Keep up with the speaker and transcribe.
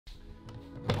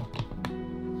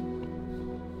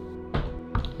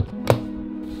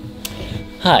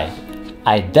Hi,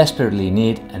 I desperately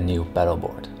need a new pedal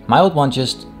board. My old one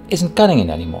just isn't cutting it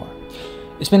anymore.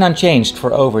 It's been unchanged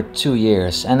for over 2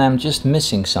 years and I'm just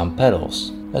missing some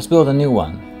pedals. Let's build a new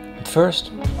one. But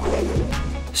first...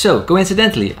 So,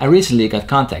 coincidentally, I recently got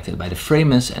contacted by the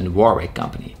famous and Warwick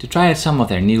company to try out some of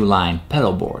their new line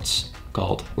pedal boards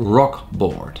called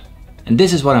Rockboard. And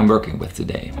this is what I'm working with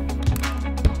today.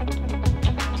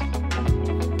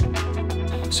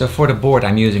 So for the board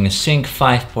I'm using a Cinque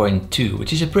 5.2,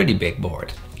 which is a pretty big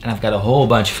board. And I've got a whole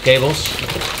bunch of cables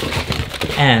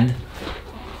and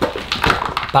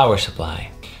power supply.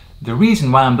 The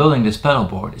reason why I'm building this pedal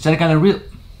board is that I got a real...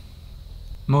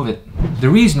 Move it. The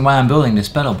reason why I'm building this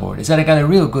pedal board is that I got a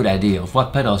real good idea of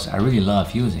what pedals I really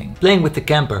love using. Playing with the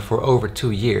Camper for over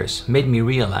 2 years made me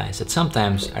realize that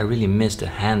sometimes I really miss the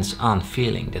hands-on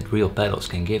feeling that real pedals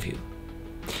can give you.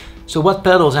 So what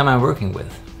pedals am I working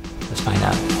with? Let's find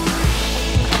out.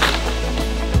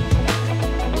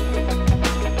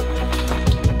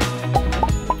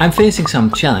 I'm facing some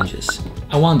challenges.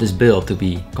 I want this build to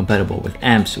be compatible with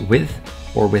amps with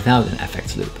or without an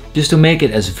FX loop, just to make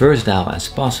it as versatile as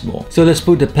possible. So let's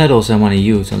put the pedals I want to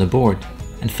use on the board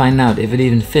and find out if it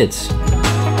even fits.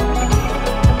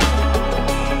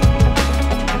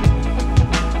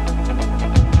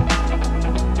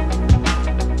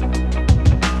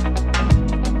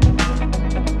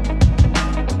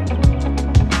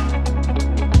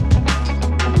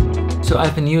 So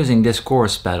I've been using this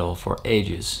chorus pedal for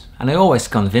ages, and I always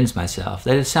convinced myself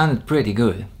that it sounded pretty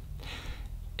good.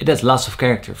 It has lots of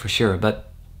character for sure, but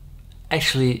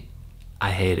actually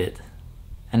I hate it.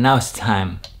 And now it's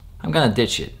time. I'm gonna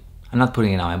ditch it. I'm not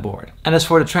putting it on my board. And as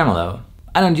for the tremolo,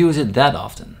 I don't use it that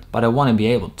often, but I want to be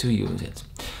able to use it.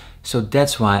 So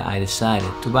that's why I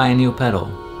decided to buy a new pedal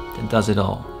that does it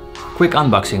all. Quick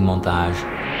unboxing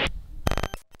montage.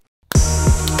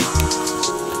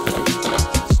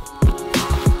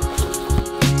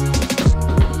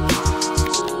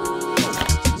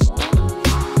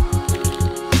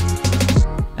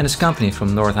 And this company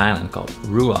from North Island called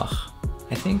Ruach,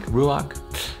 I think, Ruach,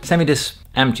 sent me this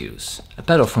Amp Juice, a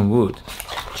pedal from wood,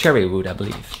 cherry wood I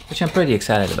believe, which I'm pretty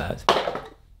excited about.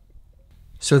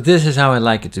 So this is how I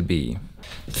like it to be.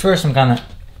 But first I'm gonna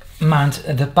mount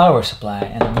the power supply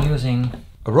and I'm using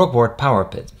a Rockboard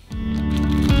Powerpit.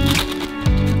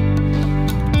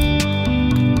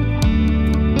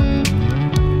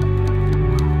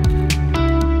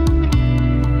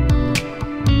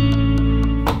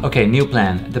 Okay, new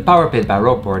plan. The Powerpit by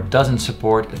Rockboard doesn't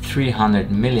support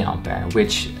 300 mAh,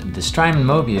 which the Strymon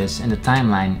Mobius and the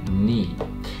Timeline need.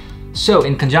 So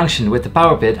in conjunction with the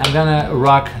Powerpit, I'm gonna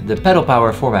rock the Pedal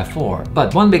Power 4x4.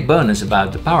 But one big bonus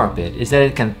about the Powerpit is that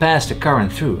it can pass the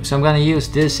current through. So I'm gonna use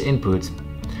this input,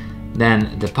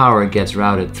 then the power gets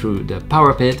routed through the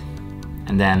Powerpit,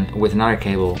 and then with another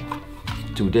cable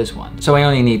to this one. So I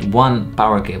only need one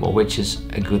power cable, which is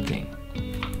a good thing.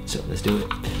 So let's do it.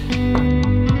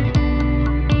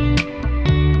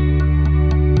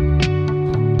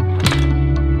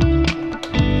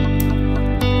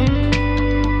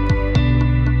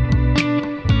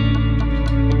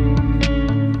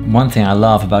 One thing I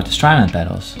love about the Strymon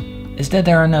pedals is that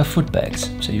there are no foot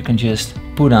pegs, so you can just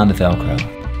put on the Velcro.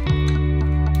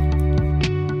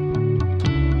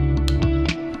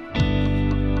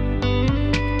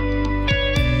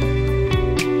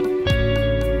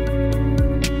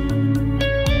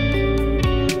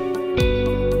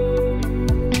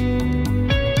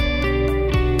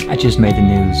 I just made the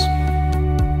news.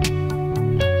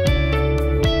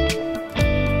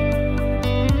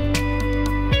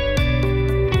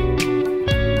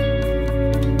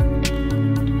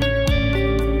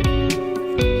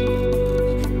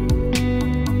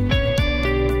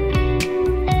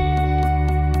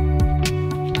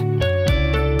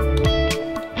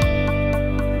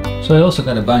 So I also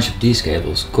got a bunch of these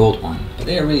cables, gold one, but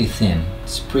they are really thin.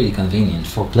 It's pretty convenient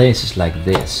for places like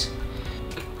this.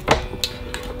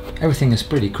 Everything is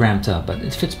pretty cramped up, but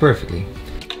it fits perfectly.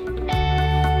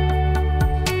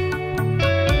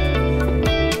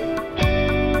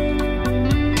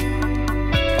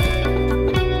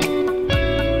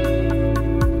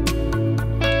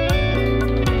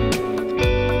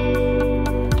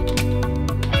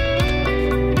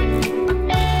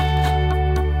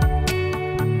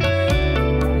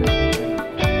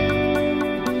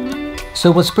 So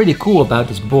what's pretty cool about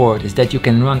this board is that you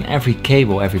can run every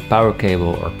cable, every power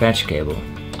cable or patch cable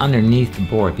underneath the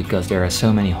board because there are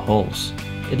so many holes.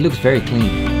 It looks very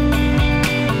clean.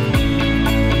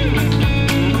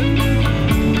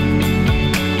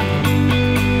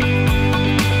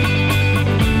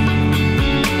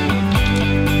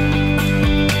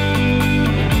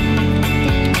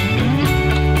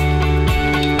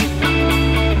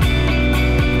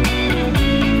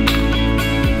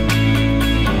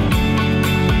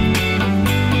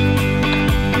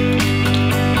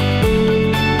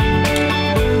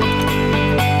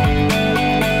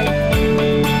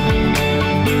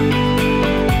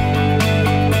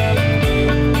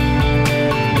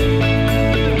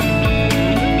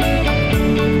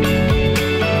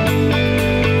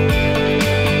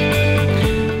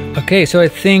 Okay, so I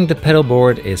think the pedal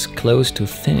board is close to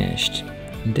finished.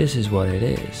 This is what it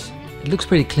is. It looks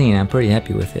pretty clean, I'm pretty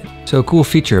happy with it. So a cool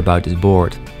feature about this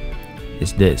board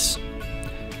is this.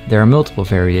 There are multiple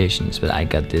variations, but I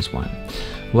got this one.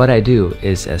 What I do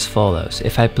is as follows.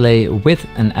 If I play with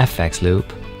an FX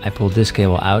loop, I pull this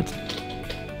cable out,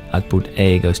 output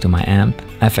A goes to my amp,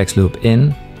 FX loop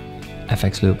in,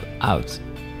 FX loop out.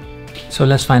 So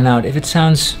let's find out if it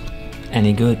sounds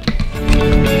any good.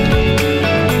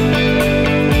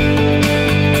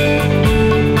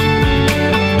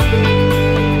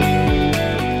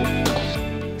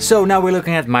 So now we're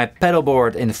looking at my pedal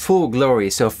board in full glory.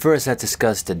 So first let's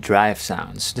discuss the drive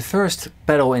sounds. The first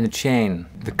pedal in the chain,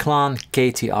 the Klon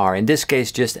KTR. In this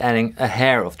case just adding a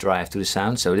hair of drive to the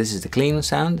sound. So this is the clean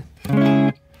sound.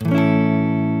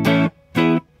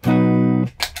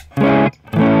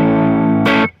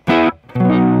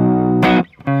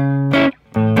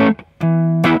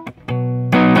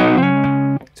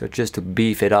 So just to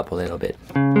beef it up a little bit.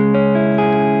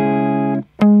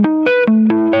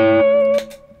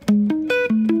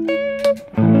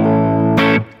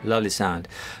 Lovely sound.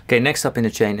 Okay, next up in the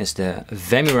chain is the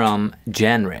Vemuram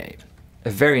Jan Ray. A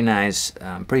very nice,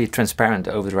 pretty transparent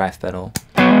overdrive pedal.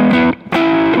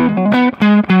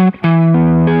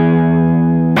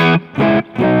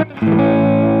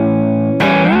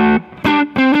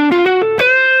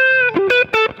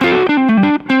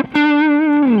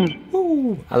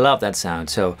 Ooh, I love that sound.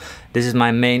 So this is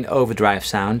my main overdrive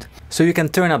sound. So you can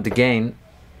turn up the gain.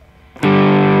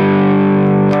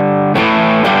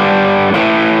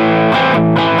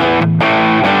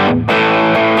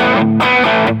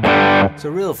 It's a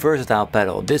real versatile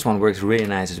pedal. This one works really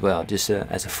nice as well, just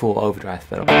as a full overdrive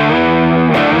pedal.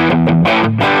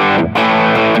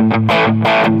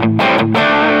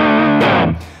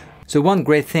 So one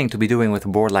great thing to be doing with a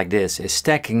board like this is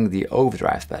stacking the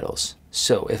overdrive pedals.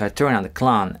 So if I turn on the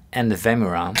Klon and the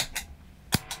Vemuram,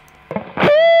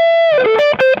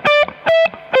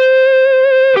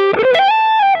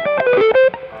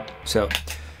 so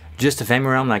just a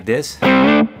Vemuram like this,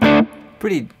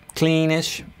 pretty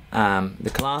cleanish. The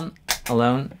Klon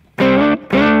alone,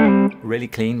 really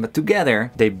clean, but together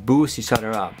they boost each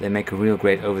other up. They make a real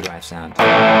great overdrive sound.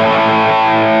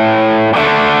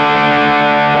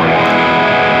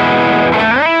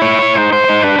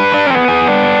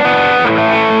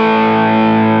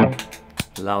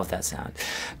 Love that sound.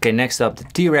 Okay, next up the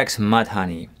T-Rex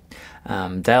Mudhoney.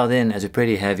 Dialed in as a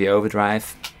pretty heavy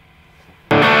overdrive.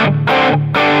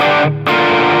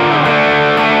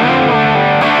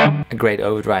 A great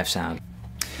overdrive sound.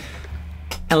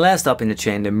 And last up in the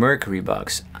chain, the Mercury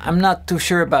Box. I'm not too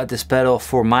sure about this pedal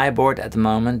for my board at the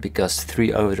moment because 3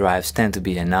 overdrives tend to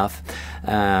be enough.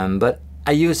 But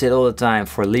I use it all the time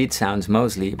for lead sounds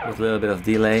mostly, with a little bit of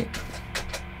delay.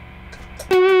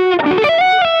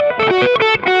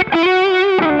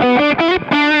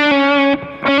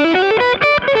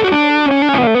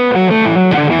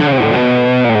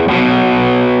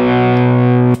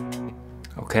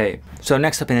 Okay, so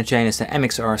next up in the chain is the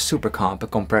MXR Super Comp, a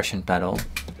compression pedal.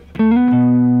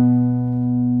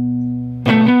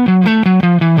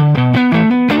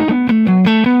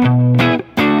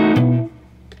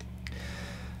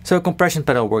 So a compression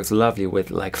pedal works lovely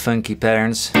with like funky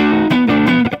patterns.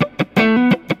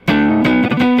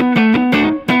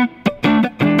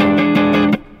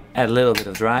 Add a little bit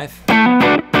of drive.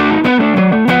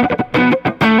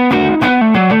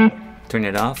 Turn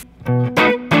it off.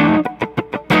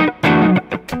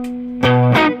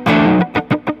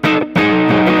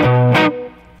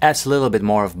 Adds a little bit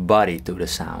more of body to the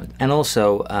sound, and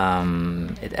also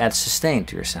it adds sustain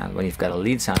to your sound when you've got a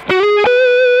lead sound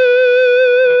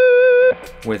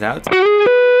without.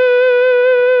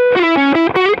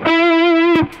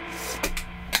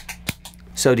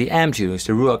 So the Amp Juice,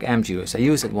 the Ruach Amp Juice, I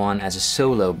use that one as a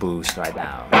solo boost right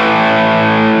now.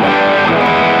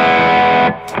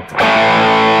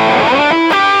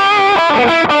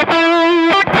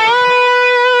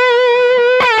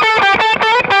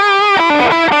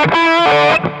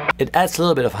 It adds a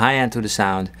little bit of high end to the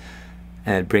sound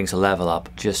and it brings a level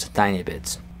up just a tiny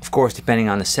bit. Of course depending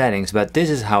on the settings, but this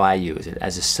is how I use it,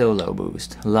 as a solo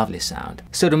boost. Lovely sound.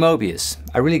 So the Mobius,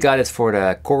 I really got it for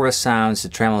the chorus sounds, the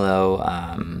tremolo,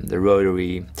 the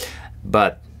rotary,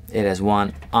 but it has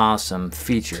one awesome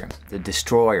feature, the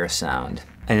Destroyer sound.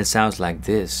 And it sounds like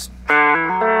this.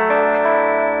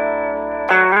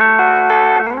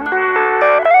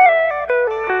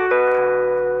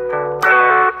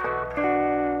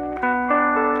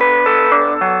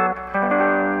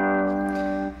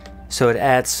 So it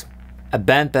adds a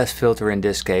bandpass filter in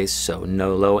this case, so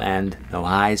no low end, no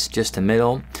highs, just the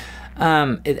middle.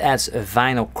 It adds a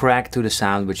vinyl crack to the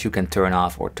sound, which you can turn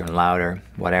off or turn louder,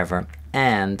 whatever.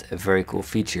 And a very cool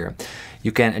feature,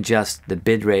 you can adjust the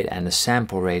bitrate and the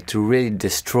sample rate to really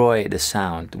destroy the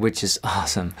sound, which is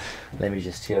awesome. Let me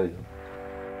just show you.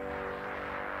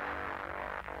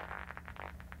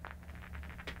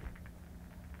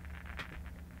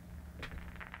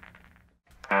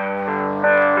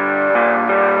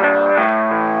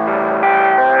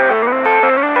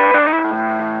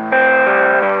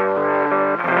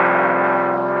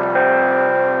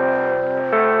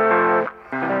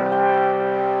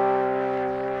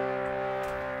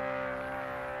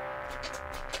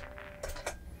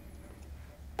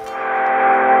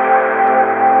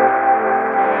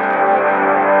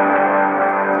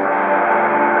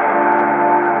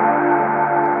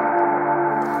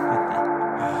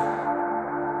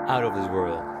 Out of this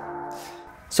world.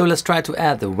 So let's try to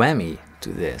add the whammy to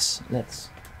this. Let's.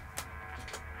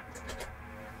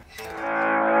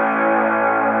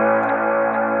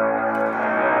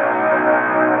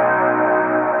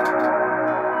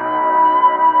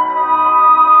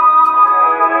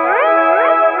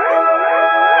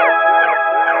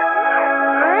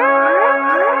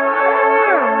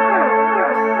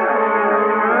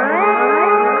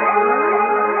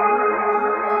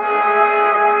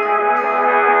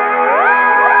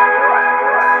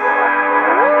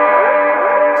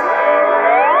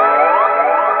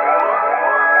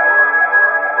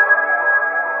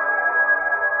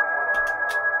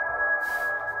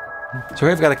 So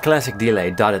here we've got a classic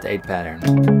delay, dotted 8 pattern.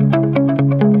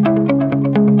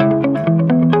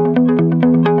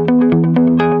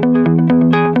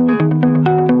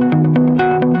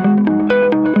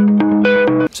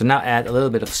 So now add a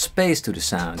little bit of space to the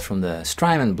sound from the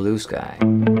Strymon Bluesky.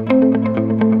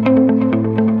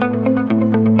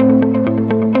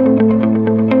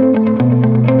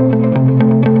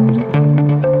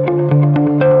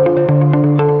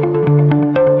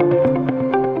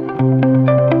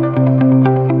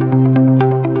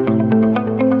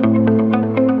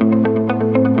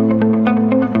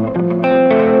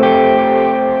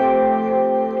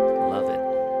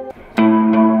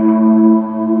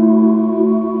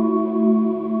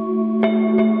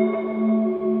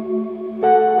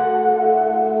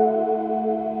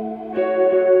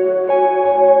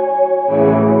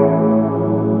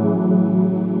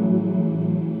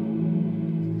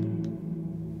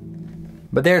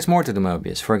 But there's more to the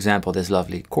Mobius, for example this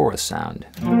lovely chorus sound.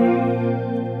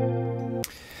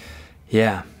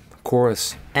 Yeah,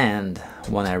 chorus, and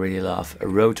one I really love, a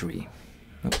rotary.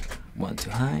 Oh, one too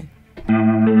high.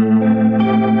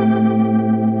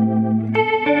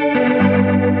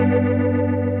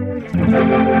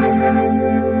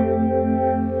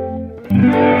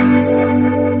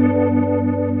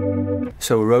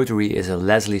 So rotary is a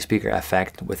Leslie speaker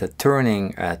effect with a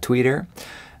turning tweeter,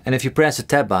 and if you press the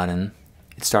tab button,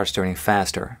 it starts turning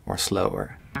faster or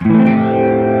slower.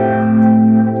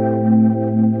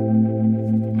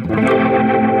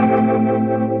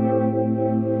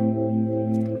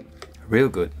 Real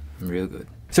good, real good.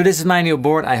 So this is my new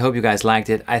board. I hope you guys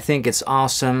liked it. I think it's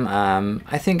awesome.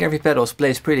 I think every pedal is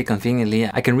placed pretty conveniently.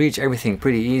 I can reach everything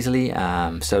pretty easily,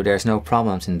 so there's no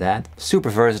problems in that.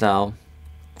 Super versatile,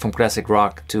 from classic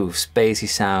rock to spacey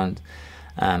sound.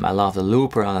 I love the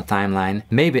looper on the timeline.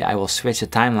 Maybe I will switch the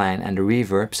timeline and the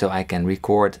reverb so I can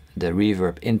record the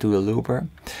reverb into the looper,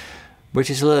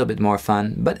 which is a little bit more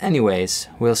fun. But anyways,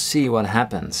 we'll see what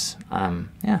happens.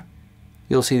 Yeah,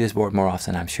 you'll see this board more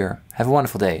often, I'm sure. Have a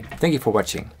wonderful day. Thank you for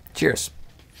watching. Cheers.